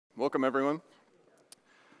welcome everyone.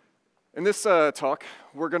 In this talk,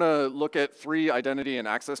 we're going to look at 3 identity and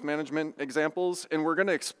access management examples, and we're going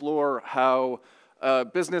to explore how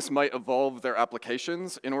business might evolve their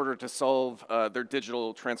applications in order to solve their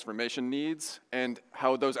digital transformation needs, and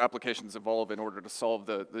how those applications evolve in order to solve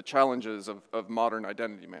the challenges of modern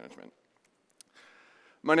identity management.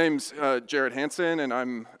 My name's Jared Hanson, and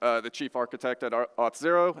I'm the chief architect at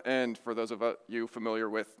Auth0, and for those of you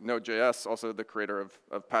familiar with Node.js, also the creator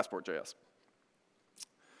of Passport.js.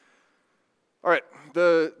 All right,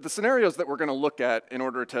 the scenarios that we're going to look at in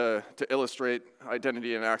order to illustrate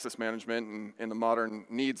identity and access management and the modern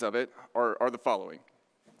needs of it are the following.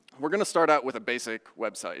 We're going to start out with a basic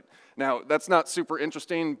website. Now, that's not super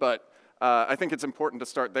interesting, but I think it's important to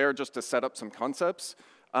start there just to set up some concepts.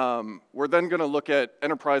 We're then going to look at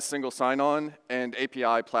enterprise single sign-on and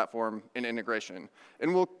API platform and integration.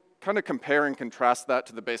 And we'll kind of compare and contrast that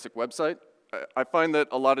to the basic website. I find that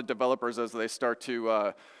a lot of developers, as they start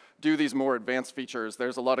to do these more advanced features,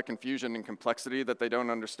 there's a lot of confusion and complexity that they don't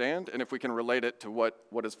understand. And if we can relate it to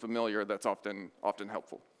what is familiar, that's often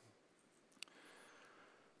helpful.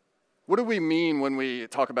 What do we mean when we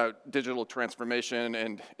talk about digital transformation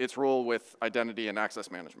and its role with identity and access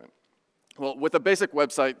management? Well, with a basic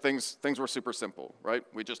website, things were super simple, right?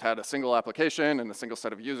 We just had a single application and a single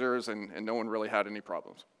set of users, and no one really had any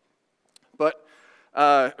problems. But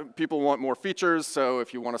people want more features, so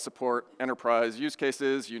if you want to support enterprise use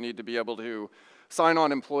cases, you need to be able to sign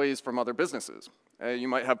on employees from other businesses. You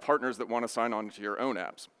might have partners that want to sign on to your own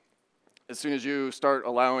apps. As soon as you start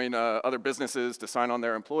allowing other businesses to sign on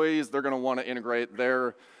their employees, they're going to want to integrate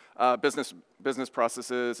their business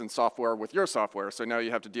processes and software with your software. So now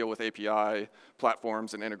you have to deal with API,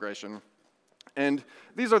 platforms, and integration. And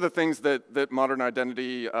these are the things that modern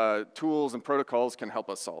identity tools and protocols can help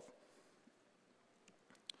us solve.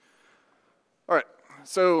 All right,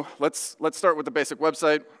 so let's start with the basic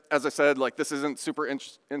website. As I said, this isn't super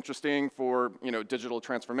interesting for digital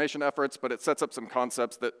transformation efforts, but it sets up some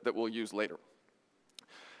concepts that we'll use later.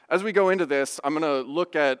 As we go into this, I'm going to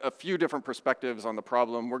look at a few different perspectives on the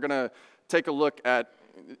problem. We're going to take a look at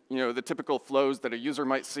the typical flows that a user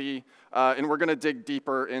might see, and we're going to dig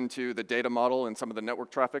deeper into the data model and some of the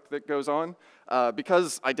network traffic that goes on.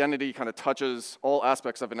 Because identity kind of touches all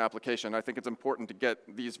aspects of an application, I think it's important to get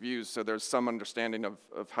these views so there's some understanding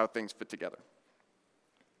of how things fit together.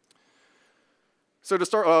 So to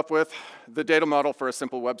start off with, the data model for a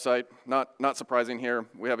simple website, not surprising here.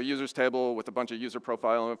 We have a users table with a bunch of user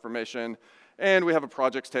profile information, and we have a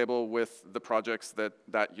projects table with the projects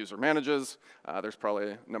that user manages. There's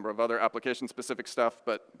probably a number of other application-specific stuff,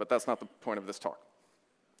 but that's not the point of this talk.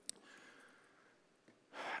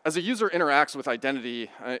 As a user interacts with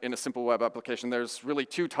identity in a simple web application, there's really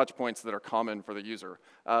 2 touch points that are common for the user.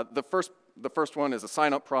 The first one is a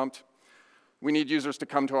sign-up prompt. We need users to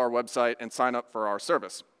come to our website and sign up for our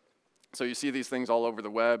service. So you see these things all over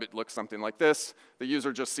the web. It looks something like this. The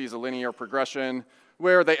user just sees a linear progression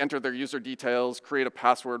where they enter their user details, create a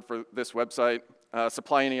password for this website,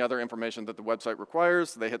 supply any other information that the website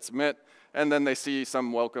requires, they hit submit, and then they see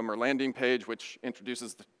some welcome or landing page which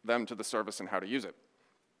introduces them to the service and how to use it.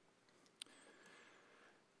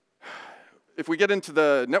 If we get into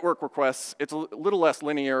the network requests, it's a little less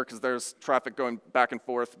linear because there's traffic going back and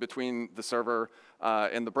forth between the server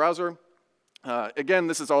and the browser. Again,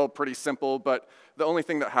 this is all pretty simple, but the only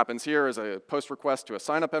thing that happens here is a post request to a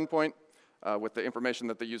sign-up endpoint with the information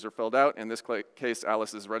that the user filled out. In this case,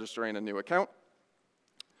 Alice is registering a new account.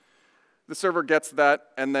 The server gets that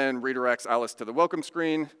and then redirects Alice to the welcome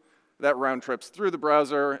screen. That round trips through the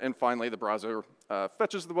browser, and finally the browser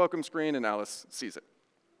fetches the welcome screen and Alice sees it.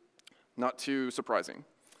 Not too surprising.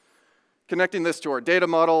 Connecting this to our data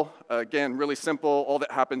model, again, really simple. All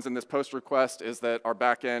that happens in this post request is that our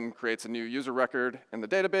backend creates a new user record in the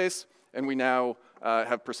database, and we now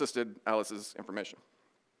have persisted Alice's information.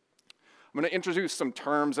 I'm going to introduce some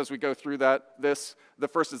terms as we go through this. The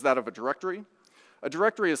first is that of a directory. A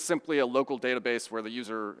directory is simply a local database where the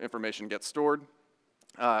user information gets stored.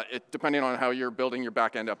 Depending on how you're building your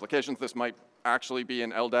backend applications, this might actually be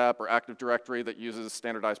an LDAP or Active Directory that uses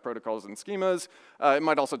standardized protocols and schemas. It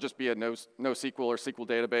might also just be a NoSQL or SQL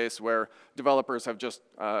database where developers have just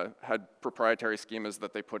had proprietary schemas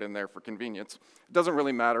that they put in there for convenience. It doesn't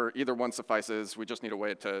really matter. Either one suffices. We just need a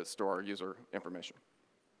way to store our user information.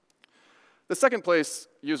 The second place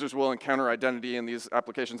users will encounter identity in these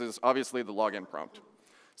applications is obviously the login prompt.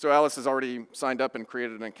 So Alice has already signed up and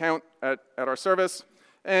created an account at our service.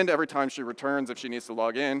 And every time she returns, if she needs to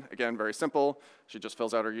log in, again, very simple, she just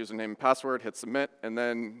fills out her username and password, hits submit, and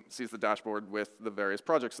then sees the dashboard with the various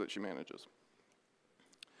projects that she manages.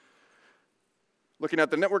 Looking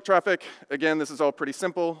at the network traffic, again, this is all pretty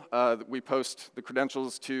simple. We post the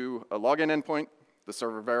credentials to a login endpoint. The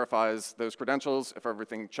server verifies those credentials. If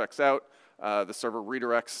everything checks out, the server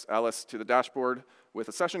redirects Alice to the dashboard with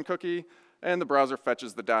a session cookie, and the browser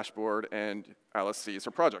fetches the dashboard, and Alice sees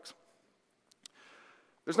her projects.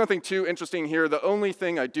 There's nothing too interesting here. The only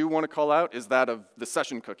thing I do want to call out is that of the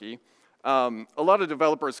session cookie. A lot of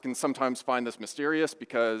developers can sometimes find this mysterious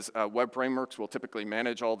because web frameworks will typically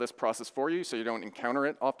manage all this process for you, so you don't encounter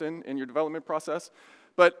it often in your development process.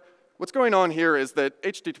 But what's going on here is that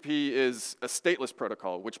HTTP is a stateless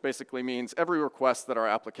protocol, which basically means every request that our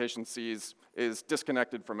application sees is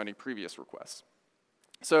disconnected from any previous requests.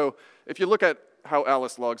 So if you look at how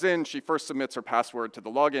Alice logs in, she first submits her password to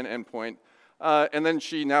the login endpoint, and then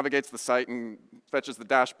she navigates the site and fetches the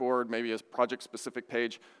dashboard, maybe a project-specific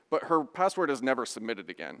page, but her password is never submitted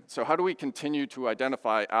again. So how do we continue to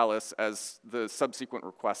identify Alice as the subsequent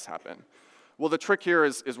requests happen? Well, the trick here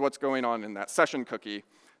is what's going on in that session cookie.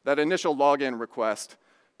 That initial login request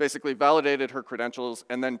basically validated her credentials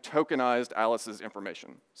and then tokenized Alice's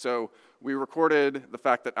information. So we recorded the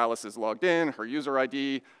fact that Alice is logged in, her user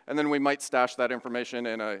ID, and then we might stash that information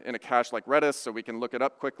in a cache like Redis so we can look it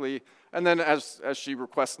up quickly. And then as she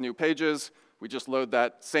requests new pages, we just load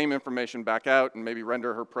that same information back out and maybe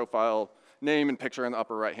render her profile name and picture in the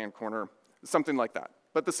upper right-hand corner, something like that.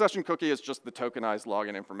 But the session cookie is just the tokenized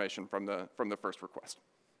login information from the first request.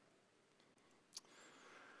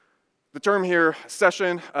 The term here,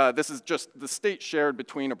 session, this is just the state shared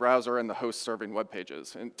between a browser and the host serving web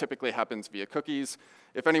pages, and typically happens via cookies.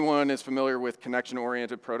 If anyone is familiar with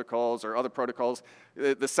connection-oriented protocols or other protocols,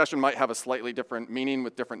 the session might have a slightly different meaning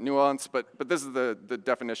with different nuance, but this is the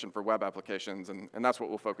definition for web applications, and that's what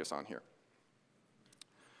we'll focus on here.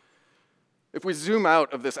 If we zoom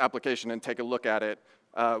out of this application and take a look at it,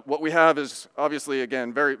 what we have is obviously,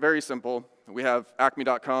 again, very, very simple. We have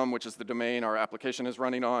acme.com, which is the domain our application is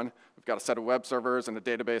running on. We've got a set of web servers and a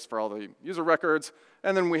database for all the user records.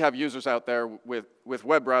 And then we have users out there with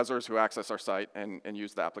web browsers who access our site and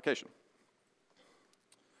use the application.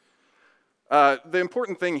 The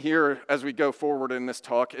important thing here as we go forward in this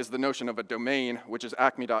talk is the notion of a domain, which is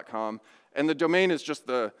acme.com. And the domain is just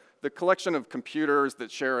the collection of computers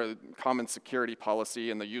that share a common security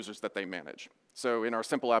policy and the users that they manage. So in our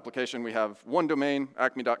simple application, we have one domain,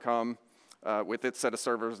 acme.com, with its set of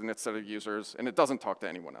servers and its set of users, and it doesn't talk to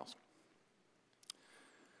anyone else.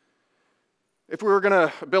 If we were going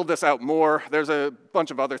to build this out more, there's a bunch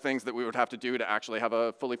of other things that we would have to do to actually have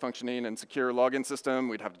a fully functioning and secure login system.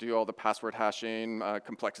 We'd have to do all the password hashing,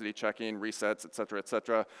 complexity checking, resets, et cetera, et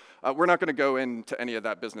cetera. We're not going to go into any of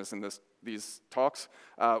that business in these talks.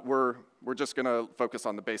 We're just going to focus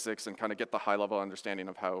on the basics and kind of get the high-level understanding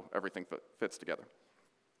of how everything fits together.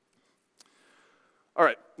 All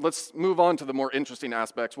right, let's move on to the more interesting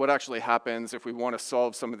aspects. What actually happens if we want to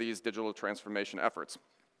solve some of these digital transformation efforts?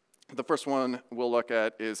 The first one we'll look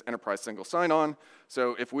at is enterprise single sign-on.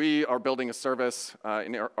 So if we are building a service,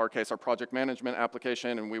 in our case, our project management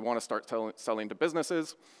application, and we want to start selling to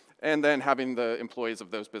businesses, and then having the employees of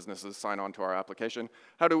those businesses sign on to our application,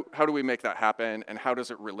 how do we make that happen, and how does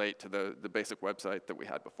it relate to the basic website that we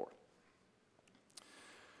had before?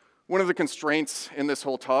 One of the constraints in this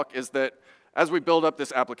whole talk is that as we build up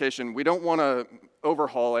this application, we don't want to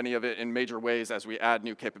overhaul any of it in major ways as we add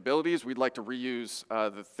new capabilities. We'd like to reuse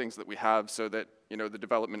the things that we have so that the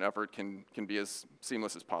development effort can be as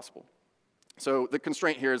seamless as possible. So the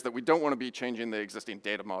constraint here is that we don't want to be changing the existing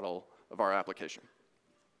data model of our application.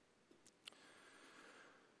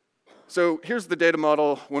 So here's the data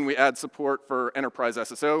model when we add support for enterprise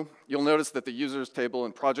SSO. You'll notice that the users table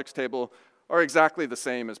and projects table are exactly the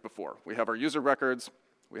same as before. We have our user records,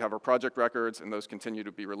 we have our project records, and those continue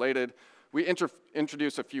to be related. We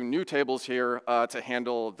introduce a few new tables here to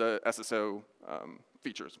handle the SSO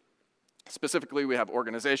features. Specifically, we have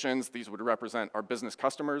organizations. These would represent our business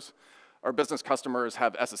customers. Our business customers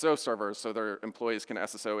have SSO servers, so their employees can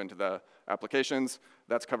SSO into the applications.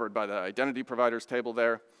 That's covered by the identity providers table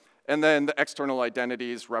there. And then the external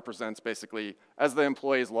identities represents basically, as the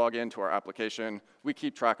employees log into our application, we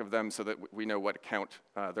keep track of them so that we know what account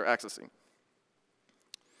they're accessing.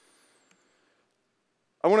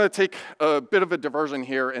 I want to take a bit of a diversion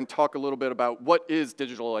here and talk a little bit about what is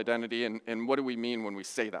digital identity and what do we mean when we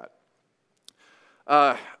say that.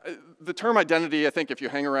 The term identity, I think if you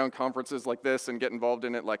hang around conferences like this and get involved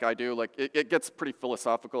in it like I do, it gets pretty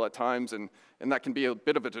philosophical at times, and that can be a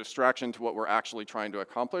bit of a distraction to what we're actually trying to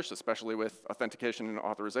accomplish, especially with authentication and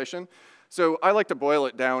authorization. So I like to boil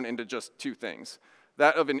it down into just two things,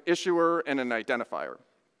 that of an issuer and an identifier.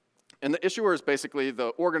 And the issuer is basically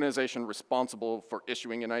the organization responsible for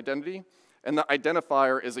issuing an identity, And the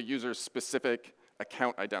identifier is a user's specific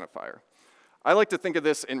account identifier. I like to think of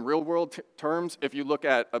this in real-world terms if you look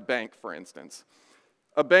at a bank, for instance.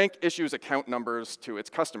 A bank issues account numbers to its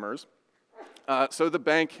customers. So the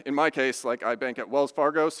bank, in my case, like I bank at Wells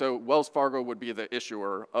Fargo, so Wells Fargo would be the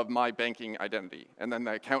issuer of my banking identity, and then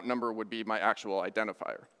the account number would be my actual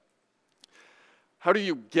identifier. How do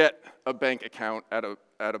you get a bank account at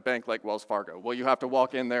a bank like Wells Fargo? Well, you have to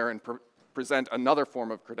walk in there and present another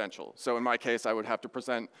form of credential. So in my case, I would have to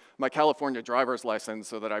present my California driver's license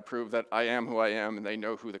so that I prove that I am who I am and they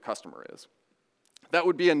know who the customer is. That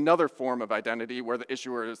would be another form of identity where the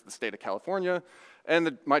issuer is the state of California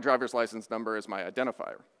and my driver's license number is my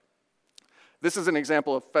identifier. This is an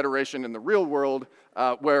example of federation in the real world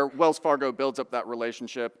where Wells Fargo builds up that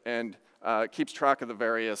relationship and keeps track of the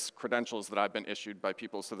various credentials that I've been issued by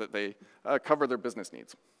people so that they cover their business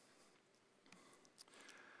needs.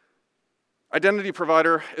 Identity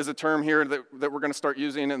provider is a term here that we're going to start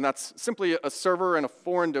using, and that's simply a server in a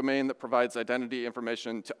foreign domain that provides identity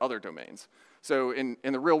information to other domains. So in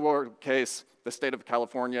the real world case, the state of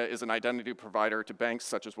California is an identity provider to banks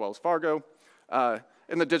such as Wells Fargo.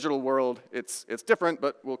 In the digital world, it's different,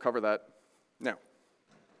 but we'll cover that now.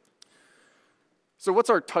 So what's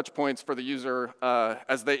our touch points for the user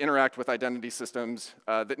as they interact with identity systems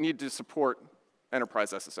that need to support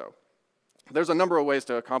enterprise SSO? There's a number of ways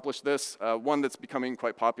to accomplish this. One that's becoming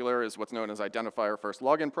quite popular is what's known as identifier-first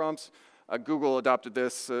login prompts. Google adopted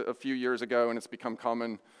this a few years ago, and it's become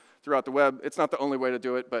common throughout the web. It's not the only way to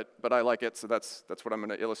do it, but I like it, so that's what I'm going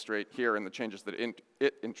to illustrate here and the changes that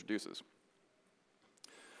it introduces.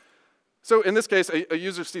 So in this case, a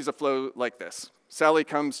user sees a flow like this. Sally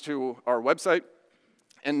comes to our website,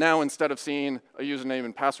 and now instead of seeing a username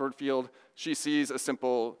and password field, she sees a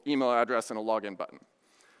simple email address and a login button.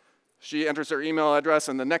 She enters her email address,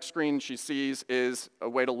 and the next screen she sees is a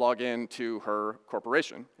way to log in to her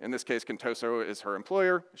corporation. In this case, Contoso is her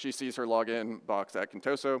employer. She sees her login box at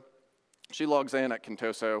Contoso. She logs in at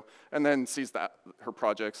Contoso, and then sees her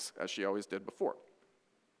projects as she always did before.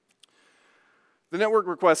 The network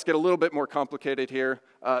requests get a little bit more complicated here.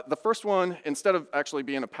 The first one, instead of actually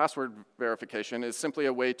being a password verification, is simply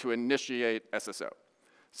a way to initiate SSO.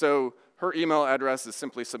 So her email address is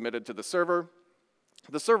simply submitted to the server.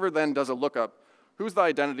 The server then does a lookup. Who's the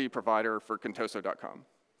identity provider for Contoso.com?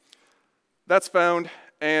 That's found,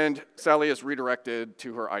 and Sally is redirected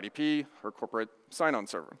to her IDP, her corporate sign-on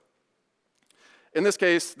server. In this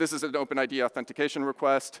case, this is an OpenID authentication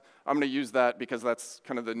request. I'm going to use that because that's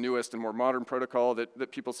kind of the newest and more modern protocol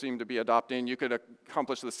that people seem to be adopting. You could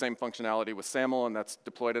accomplish the same functionality with SAML, and that's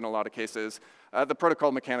deployed in a lot of cases. The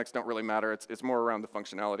protocol mechanics don't really matter. It's more around the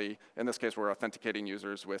functionality. In this case, we're authenticating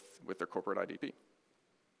users with their corporate IDP.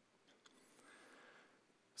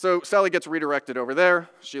 So Sally gets redirected over there.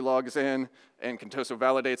 She logs in, and Contoso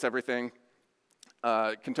validates everything.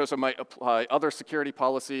 Contoso might apply other security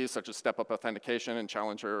policies, such as step-up authentication and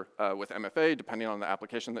challenge her with MFA, depending on the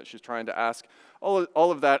application that she's trying to ask. All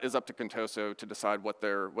of that is up to Contoso to decide what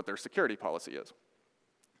their security policy is.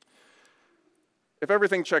 If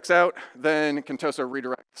everything checks out, then Contoso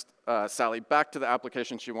redirects Sally back to the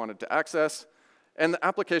application she wanted to access, and the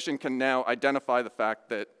application can now identify the fact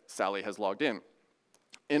that Sally has logged in.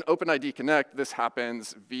 In OpenID Connect, this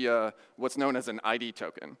happens via what's known as an ID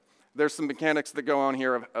token. There's some mechanics that go on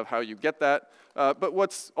here of how you get that, but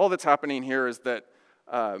all that's happening here is that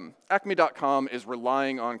Acme.com is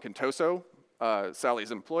relying on Contoso,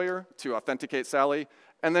 Sally's employer, to authenticate Sally,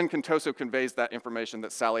 and then Contoso conveys that information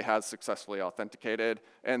that Sally has successfully authenticated,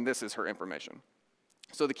 and this is her information.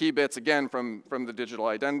 So the key bits, again, from the digital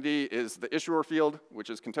identity is the issuer field, which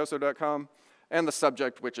is Contoso.com, and the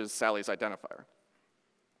subject, which is Sally's identifier.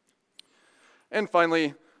 And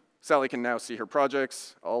finally, Sally can now see her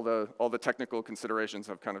projects. All the technical considerations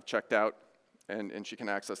have kind of checked out, and she can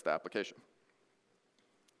access the application.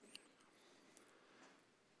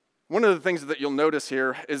 One of the things that you'll notice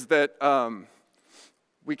here is that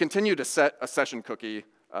we continue to set a session cookie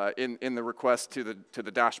in the request to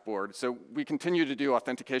the dashboard. So we continue to do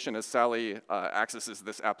authentication as Sally accesses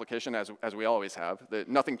this application as we always have.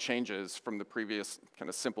 Nothing changes from the previous kind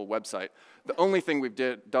of simple website. The only thing we've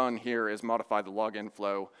done here is modify the login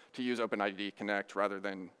flow to use OpenID Connect rather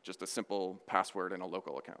than just a simple password in a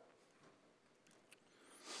local account.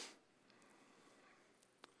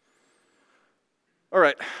 All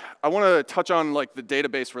right, I want to touch on like the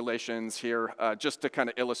database relations here just to kind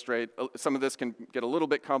of illustrate. Some of this can get a little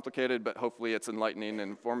bit complicated, but hopefully it's enlightening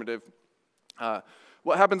and informative.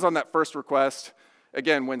 What happens on that first request,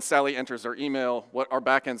 again, when Sally enters her email, what our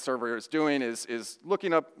backend server is doing is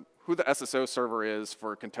looking up who the SSO server is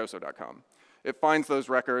for Contoso.com. It finds those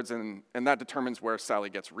records, and that determines where Sally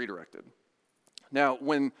gets redirected. Now,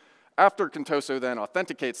 after Contoso then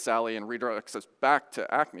authenticates Sally and redirects us back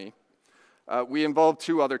to Acme, we involve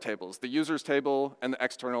two other tables, the users table and the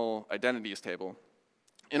external identities table.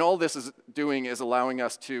 And all this is doing is allowing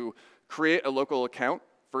us to create a local account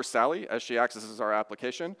for Sally as she accesses our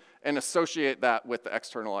application and associate that with the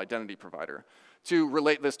external identity provider. To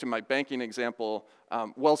relate this to my banking example,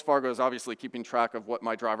 Wells Fargo is obviously keeping track of what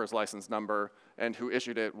my driver's license number and who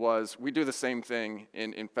issued it was. We do the same thing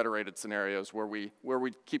in federated scenarios where we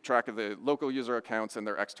keep track of the local user accounts and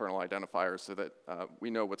their external identifiers so that we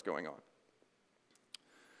know what's going on.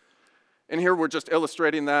 And here we're just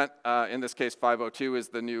illustrating that. In this case, 502 is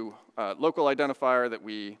the new local identifier that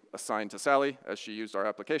we assigned to Sally as she used our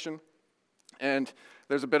application. And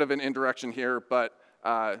there's a bit of an indirection here, but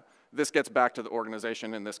this gets back to the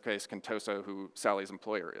organization, in this case, Contoso, who Sally's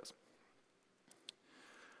employer is.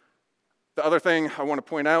 The other thing I want to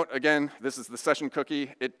point out, again, this is the session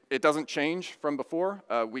cookie. It doesn't change from before.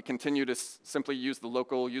 We continue to simply use the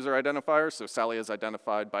local user identifier, so Sally is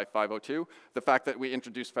identified by 502. The fact that we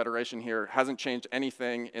introduced federation here hasn't changed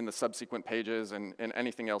anything in the subsequent pages and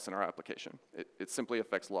anything else in our application. It simply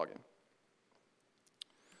affects login.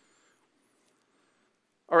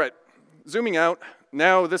 All right, zooming out,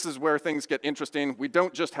 now this is where things get interesting. We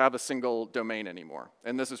don't just have a single domain anymore,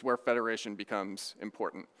 and this is where federation becomes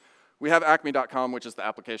important. We have acme.com, which is the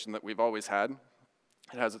application that we've always had.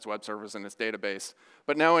 It has its web servers and its database.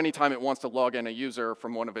 But now anytime it wants to log in a user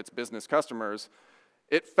from one of its business customers,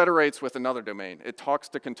 it federates with another domain. It talks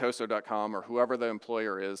to contoso.com or whoever the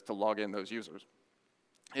employer is to log in those users.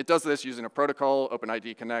 It does this using a protocol.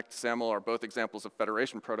 OpenID Connect, SAML are both examples of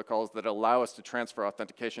federation protocols that allow us to transfer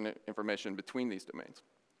authentication information between these domains.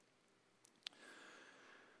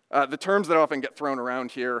 The terms that often get thrown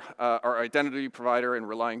around here are identity provider and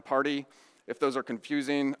relying party. If those are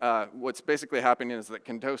confusing, what's basically happening is that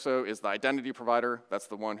Contoso is the identity provider. That's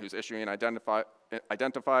the one who's issuing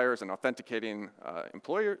identifiers and authenticating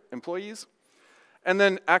employees. And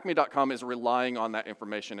then acme.com is relying on that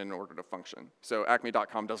information in order to function. So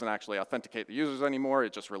acme.com doesn't actually authenticate the users anymore.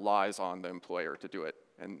 It just relies on the employer to do it.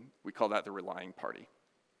 And we call that the relying party.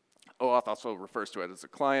 OAuth also refers to it as a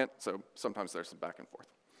client, so sometimes there's some back and forth.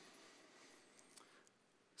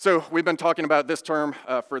 So we've been talking about this term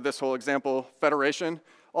for this whole example, federation.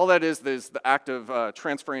 All that is the act of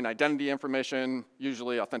transferring identity information,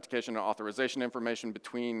 usually authentication and authorization information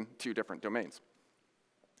between two different domains.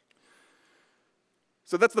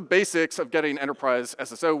 So that's the basics of getting enterprise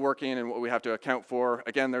SSO working and what we have to account for.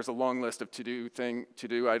 Again, there's a long list of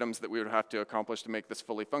to-do items that we would have to accomplish to make this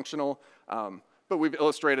fully functional. But we've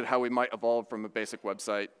illustrated how we might evolve from a basic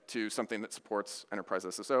website to something that supports enterprise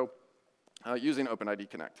SSO. Using OpenID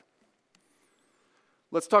Connect.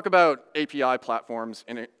 Let's talk about API platforms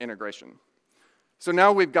and integration. So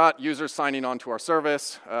now we've got users signing on to our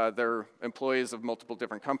service. They're employees of multiple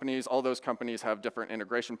different companies. All those companies have different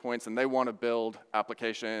integration points, and they want to build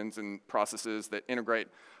applications and processes that integrate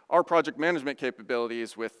our project management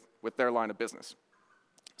capabilities with their line of business.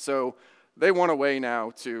 So they want a way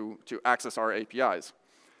now to access our APIs.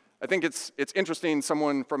 I think it's interesting,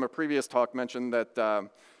 someone from a previous talk mentioned that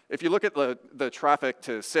if you look at the traffic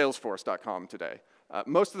to salesforce.com today,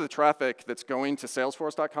 most of the traffic that's going to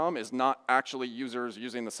salesforce.com is not actually users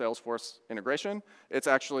using the Salesforce integration. It's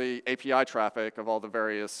actually API traffic of all the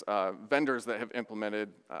various vendors that have implemented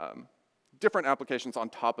different applications on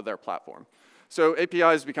top of their platform. So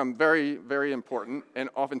APIs become very, very important and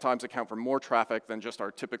oftentimes account for more traffic than just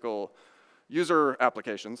our typical user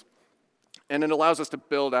applications. And it allows us to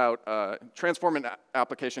build out, transform an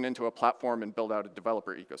application into a platform and build out a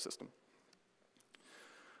developer ecosystem.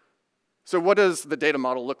 So what does the data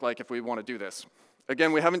model look like if we want to do this?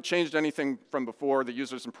 Again, we haven't changed anything from before. The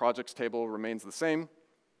users and projects table remains the same.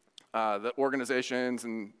 The organizations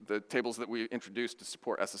and the tables that we introduced to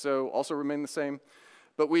support SSO also remain the same.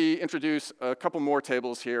 But we introduce a couple more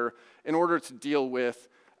tables here in order to deal with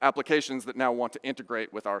applications that now want to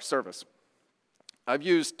integrate with our service. I've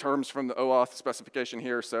used terms from the OAuth specification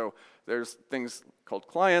here, so there's things called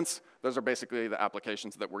clients. Those are basically the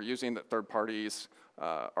applications that we're using that third parties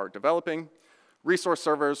are developing. Resource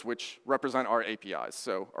servers, which represent our APIs.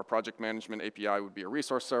 So our project management API would be a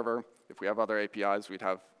resource server. If we have other APIs, we'd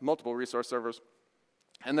have multiple resource servers.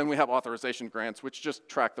 And then we have authorization grants, which just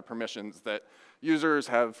track the permissions that users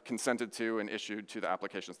have consented to and issued to the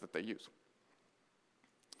applications that they use.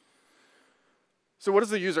 So what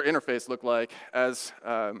does the user interface look like as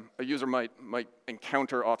a user might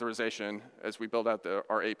encounter authorization as we build out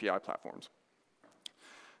our API platforms?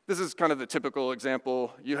 this is kind of the typical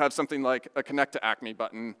example. You have something like a Connect to Acme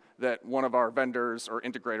button that one of our vendors or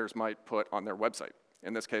integrators might put on their website.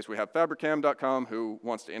 In this case, we have Fabricam.com, who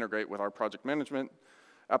wants to integrate with our project management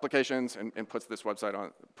applications and puts this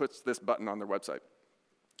button on their website.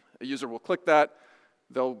 A user will click that.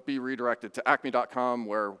 They'll be redirected to acme.com,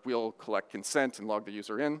 where we'll collect consent and log the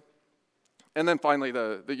user in. And then finally,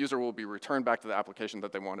 the user will be returned back to the application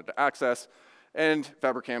that they wanted to access, and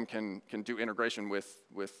Fabricam can do integration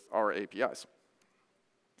with our APIs.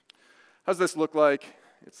 How does this look like?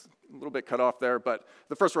 It's a little bit cut off there, but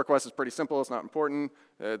the first request is pretty simple. It's not important.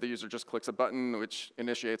 The user just clicks a button, which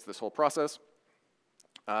initiates this whole process.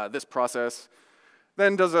 This process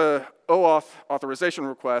then does a OAuth authorization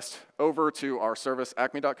request over to our service,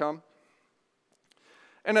 acme.com.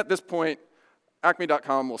 And at this point,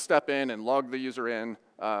 acme.com will step in and log the user in,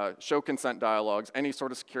 show consent dialogues, any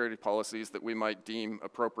sort of security policies that we might deem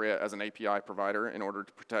appropriate as an API provider in order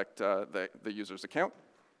to protect the user's account.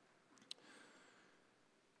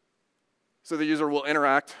 So the user will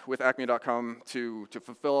interact with acme.com to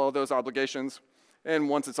fulfill all those obligations. And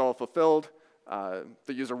once it's all fulfilled,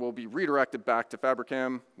 the user will be redirected back to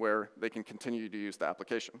Fabricam, where they can continue to use the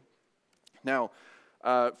application. Now,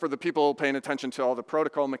 for the people paying attention to all the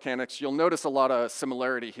protocol mechanics, you'll notice a lot of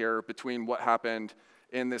similarity here between what happened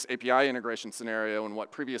in this API integration scenario and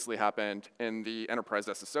what previously happened in the enterprise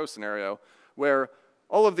SSO scenario, where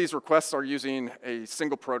all of these requests are using a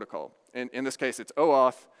single protocol. In this case, it's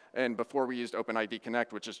OAuth, and before we used OpenID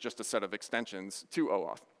Connect, which is just a set of extensions to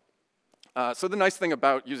OAuth. So the nice thing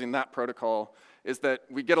about using that protocol is that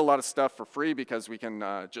we get a lot of stuff for free because we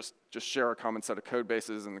can just share a common set of code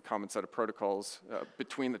bases and a common set of protocols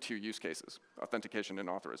between the two use cases, authentication and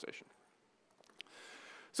authorization.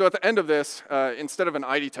 So at the end of this, instead of an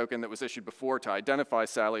ID token that was issued before to identify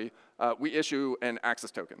Sally, we issue an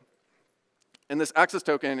access token. And this access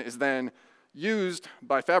token is then used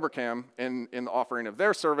by Fabricam in the offering of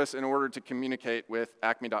their service in order to communicate with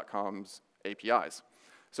acme.com's APIs.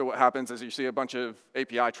 So what happens is you see a bunch of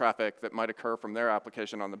API traffic that might occur from their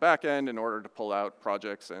application on the back end in order to pull out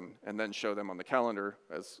projects and then show them on the calendar,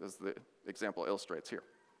 as the example illustrates here.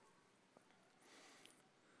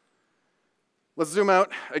 Let's zoom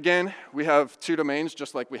out. Again, we have two domains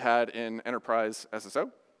just like we had in Enterprise SSO.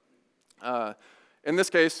 In this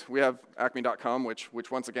case, we have acme.com, which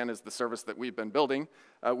once again is the service that we've been building.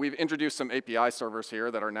 We've introduced some API servers here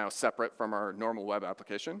that are now separate from our normal web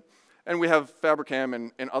application. And we have Fabricam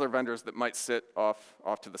and other vendors that might sit off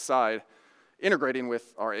to the side, integrating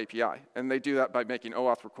with our API. And they do that by making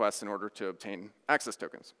OAuth requests in order to obtain access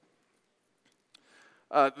tokens.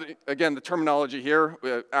 Again, the terminology here,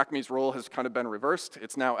 Acme's role has kind of been reversed.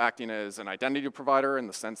 It's now acting as an identity provider in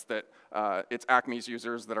the sense that it's Acme's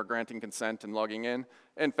users that are granting consent and logging in,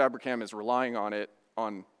 and Fabricam is relying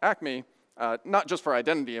on Acme, not just for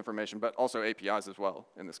identity information, but also APIs as well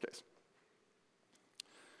in this case.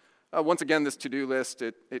 Once again, this to-do list,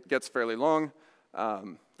 it gets fairly long.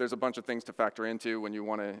 There's a bunch of things to factor into when you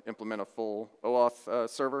want to implement a full OAuth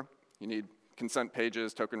server. You need consent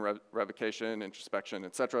pages, token revocation, introspection,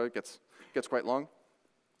 et cetera. It gets quite long.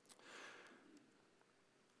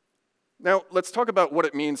 Now, let's talk about what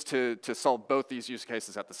it means to solve both these use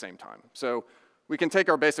cases at the same time. So we can take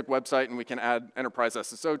our basic website and we can add Enterprise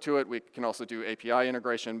SSO to it. We can also do API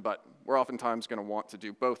integration, but we're oftentimes going to want to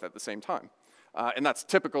do both at the same time. And that's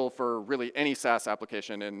typical for really any SaaS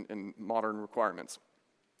application in modern requirements.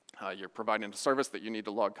 You're providing a service that you need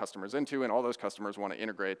to log customers into, and all those customers want to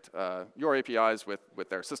integrate your APIs with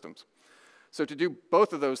their systems. So to do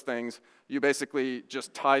both of those things, you basically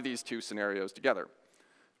just tie these two scenarios together.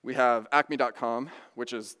 We have acme.com,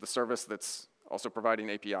 which is the service that's also providing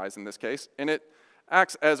APIs in this case, and it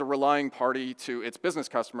acts as a relying party to its business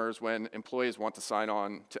customers when employees want to sign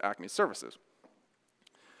on to Acme's services.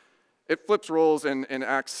 It flips roles and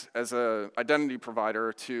acts as an identity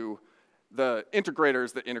provider to the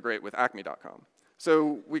integrators that integrate with acme.com.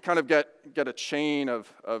 So we kind of get a chain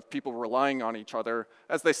of people relying on each other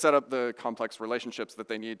as they set up the complex relationships that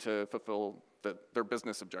they need to fulfill their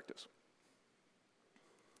business objectives.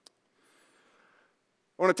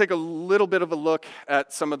 I want to take a little bit of a look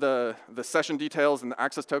at some of the session details and the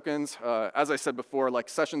access tokens. As I said before, like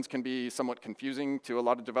sessions can be somewhat confusing to a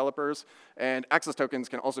lot of developers, and access tokens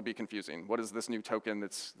can also be confusing. What is this new token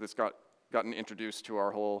that's gotten introduced to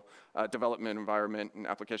our whole development environment and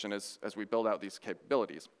application as we build out these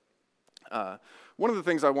capabilities? One of the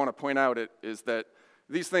things I want to point out is that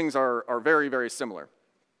these things are very, very similar.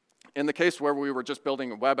 In the case where we were just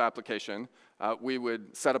building a web application, we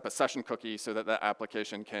would set up a session cookie so that that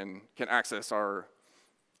application can access our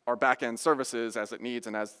back-end services as it needs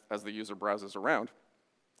and as the user browses around.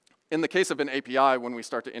 In the case of an API, when we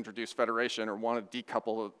start to introduce federation or want to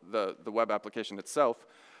decouple the web application itself,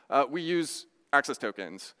 we use access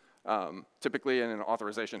tokens, typically in an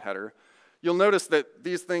authorization header. You'll notice that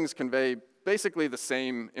these things convey basically the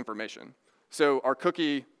same information. So our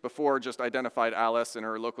cookie before just identified Alice in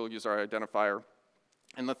her local user identifier,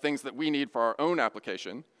 and the things that we need for our own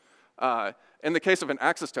application. In the case of an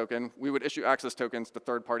access token, we would issue access tokens to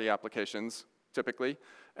third-party applications, typically,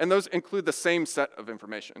 and those include the same set of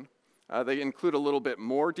information. They include a little bit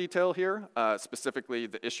more detail here, specifically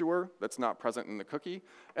the issuer that's not present in the cookie.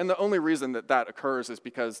 And the only reason that that occurs is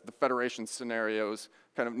because the federation scenarios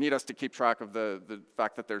kind of need us to keep track of the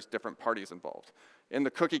fact that there's different parties involved. In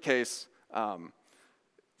the cookie case,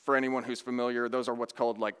 for anyone who's familiar, those are what's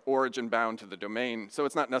called like origin bound to the domain. So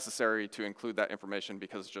it's not necessary to include that information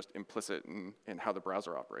because it's just implicit in how the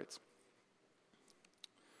browser operates.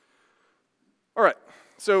 All right,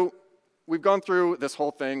 so we've gone through this whole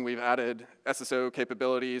thing. We've added SSO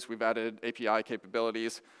capabilities, we've added API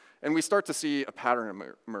capabilities, and we start to see a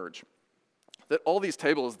pattern emerge. That all these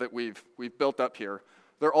tables that we've built up here,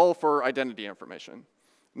 they're all for identity information.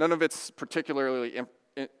 None of it's particularly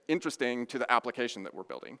interesting to the application that we're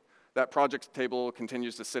building. That project table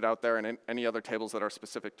continues to sit out there, and any other tables that are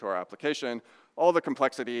specific to our application, all the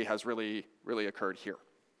complexity has really occurred here.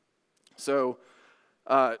 So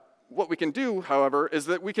what we can do, however, is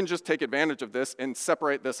that we can just take advantage of this and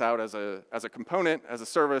separate this out as a component, as a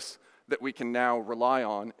service that we can now rely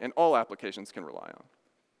on, and all applications can rely on.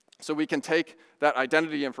 So we can take that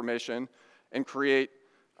identity information and create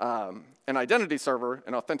an identity server,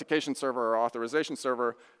 an authentication server, or authorization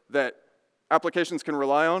server that applications can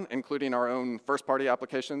rely on, including our own first-party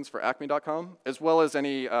applications for acme.com, as well as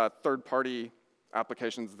any third-party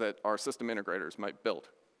applications that our system integrators might build.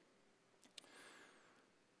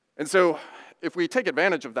 And so if we take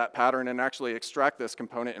advantage of that pattern and actually extract this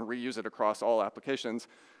component and reuse it across all applications,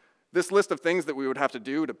 this list of things that we would have to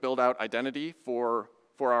do to build out identity for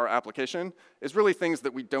our application is really things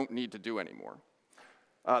that we don't need to do anymore.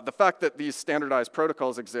 The fact that these standardized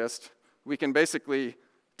protocols exist, we can basically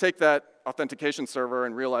take that authentication server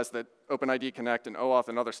and realize that OpenID Connect and OAuth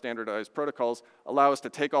and other standardized protocols allow us to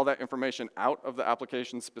take all that information out of the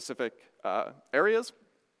application-specific areas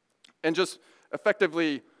and just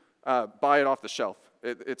effectively buy it off the shelf.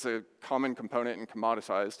 It's a common component and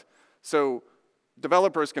commoditized. So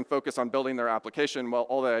developers can focus on building their application while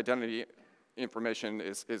all the identity information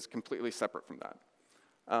is completely separate from that.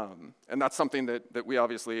 And that's something that we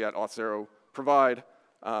obviously at Auth0 provide.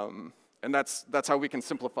 And that's how we can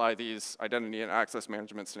simplify these identity and access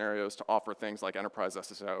management scenarios to offer things like enterprise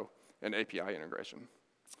SSO and API integration.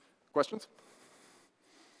 Questions?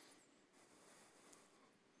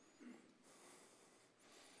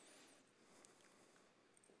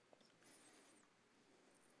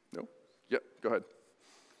 No? Yep, go ahead.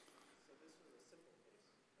 So this was a simple case,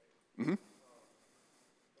 right? Mm-hmm.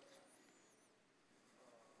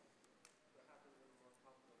 What happens in a more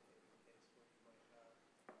complicated case where you might have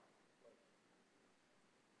like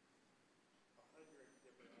 100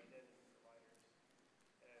 different identity providers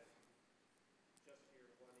and just your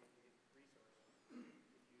one unique resource? Would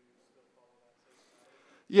you still follow that same pattern?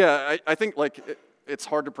 Yeah, I think like it's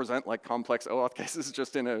hard to present like complex OAuth cases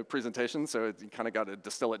just in a presentation, so you kind of got to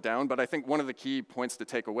distill it down. But I think one of the key points to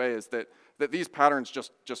take away is that these patterns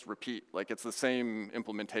just repeat. Like it's the same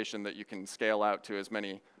implementation that you can scale out to as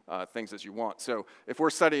many things as you want. So if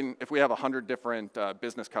we have 100 different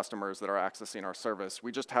business customers that are accessing our service,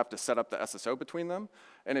 we just have to set up the SSO between them.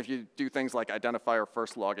 And if you do things like identifier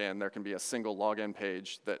first login, there can be a single login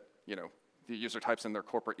page that, you know, the user types in their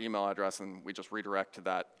corporate email address and we just redirect to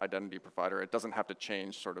that identity provider. It doesn't have to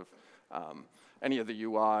change sort of any of the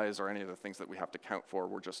UIs or any of the things that we have to count for.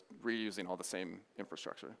 We're just reusing all the same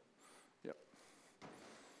infrastructure. Yep.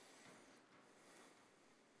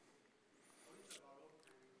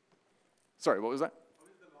 Sorry, what was that?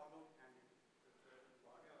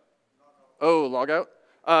 Oh, logout?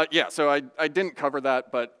 Yeah, so I didn't cover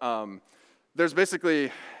that, but there's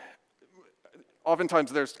basically,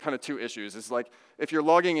 oftentimes there's kind of two issues. It's like, if you're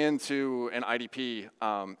logging into an IDP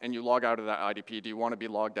and you log out of that IDP, do you want to be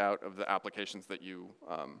logged out of the applications that you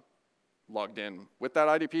logged in with that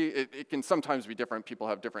IDP? It can sometimes be different. People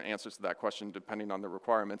have different answers to that question depending on the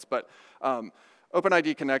requirements. But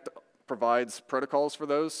OpenID Connect provides protocols for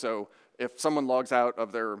those. So if someone logs out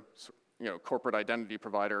of their corporate identity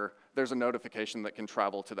provider, there's a notification that can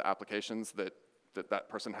travel to the applications that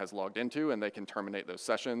person has logged into, and they can terminate those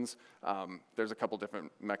sessions. There's a couple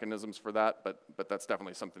different mechanisms for that, but that's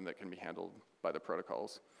definitely something that can be handled by the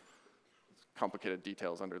protocols. It's complicated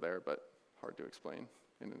details under there, but hard to explain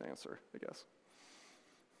in an answer, I guess.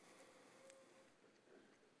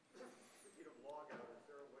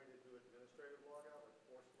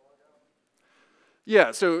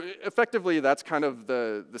 Yeah, so effectively that's kind of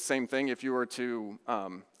the same thing. If you were to,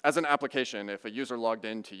 as an application, if a user logged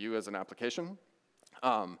in to you as an application,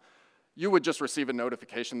 you would just receive a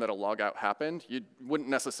notification that a logout happened. You wouldn't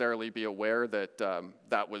necessarily be aware that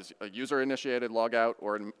that was a user-initiated logout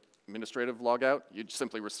or an administrative logout. You'd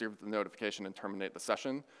simply receive the notification and terminate the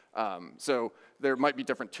session. So there might be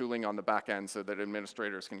different tooling on the back end so that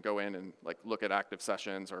administrators can go in and like look at active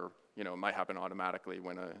sessions, or it might happen automatically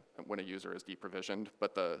when a user is deprovisioned,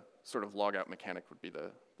 but the sort of logout mechanic would be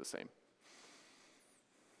the same.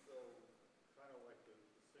 So kind of like the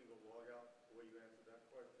single logout, the way you answered that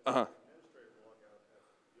question. Uh-huh. Administrative logout has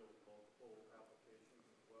to deal with multiple applications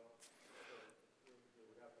as well. So you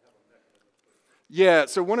would have to have a mechanism for it. Yeah,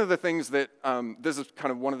 so one of the things that, this is kind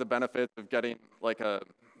of one of the benefits of getting like a,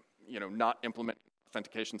 not implement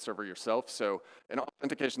authentication server yourself. So an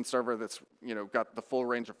authentication server that's, got the full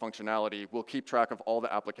range of functionality will keep track of all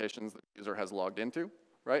the applications that the user has logged into,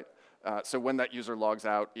 right? So when that user logs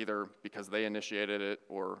out, either because they initiated it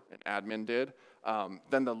or an admin did,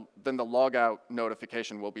 then the logout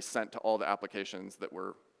notification will be sent to all the applications that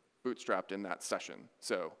were bootstrapped in that session.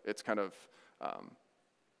 So it's kind of,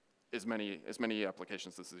 as many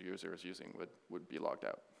applications as the user is using would be logged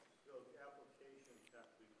out. So the applications have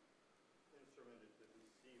to be instrumented to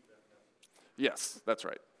receive that message. Yes, that's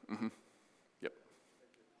right. Mm-hmm. Yep.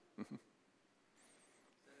 Mm-hmm.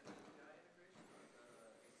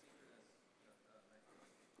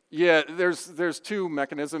 Yeah, there's two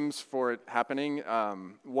mechanisms for it happening.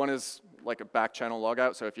 One is like a back channel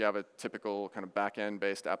logout. So if you have a typical kind of back-end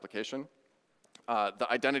based application, the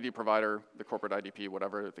identity provider, the corporate IDP,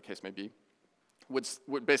 whatever the case may be,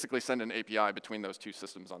 would basically send an API between those two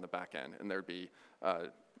systems on the back end, and there'd be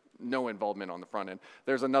no involvement on the front end.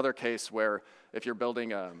 There's another case where if you're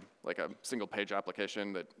building like a single page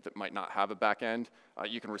application that might not have a back end,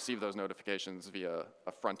 you can receive those notifications via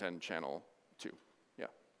a front end channel too. Yeah.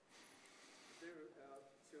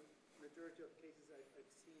 So majority of cases I've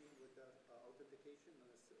seen with the authentication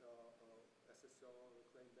on SSO or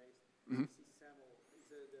claim-based, Mm-hmm. see SAML. Is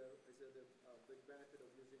there the big benefit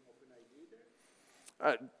of using OpenID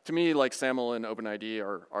there? To me, like SAML and OpenID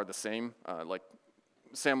are the same. Like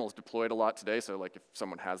SAML is deployed a lot today, so like if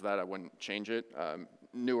someone has that, I wouldn't change it.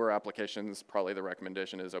 Newer applications, probably the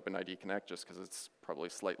recommendation is OpenID Connect, just because it's probably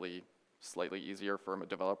slightly easier from a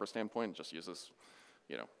developer standpoint. It just uses,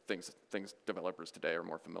 things developers today are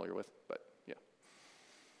more familiar with. But yeah.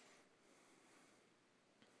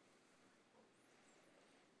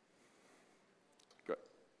 Good.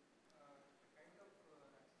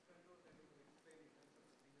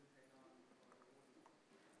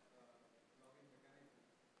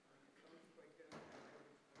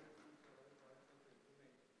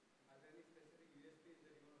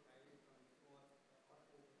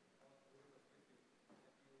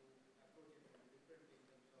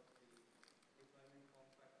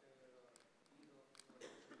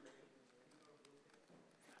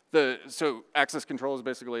 So access control is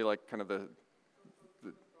basically like kind of the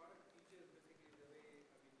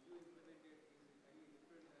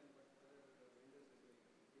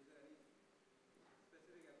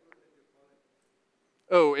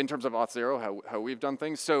Oh, in terms of Auth0, how we've done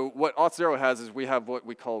things. So what Auth0 has is we have what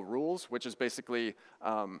we call rules, which is basically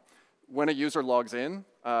when a user logs in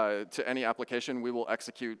to any application, we will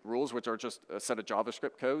execute rules, which are just a set of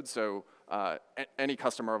JavaScript code. So any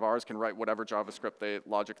customer of ours can write whatever JavaScript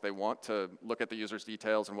logic they want to look at the user's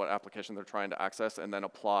details and what application they're trying to access, and then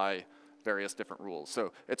apply various different rules.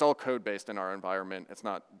 So it's all code-based in our environment. It's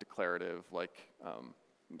not declarative like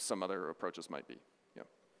some other approaches might be. Yeah.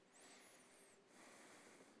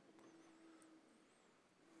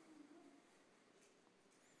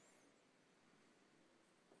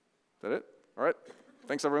 Is that it? All right.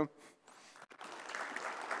 Thanks, everyone.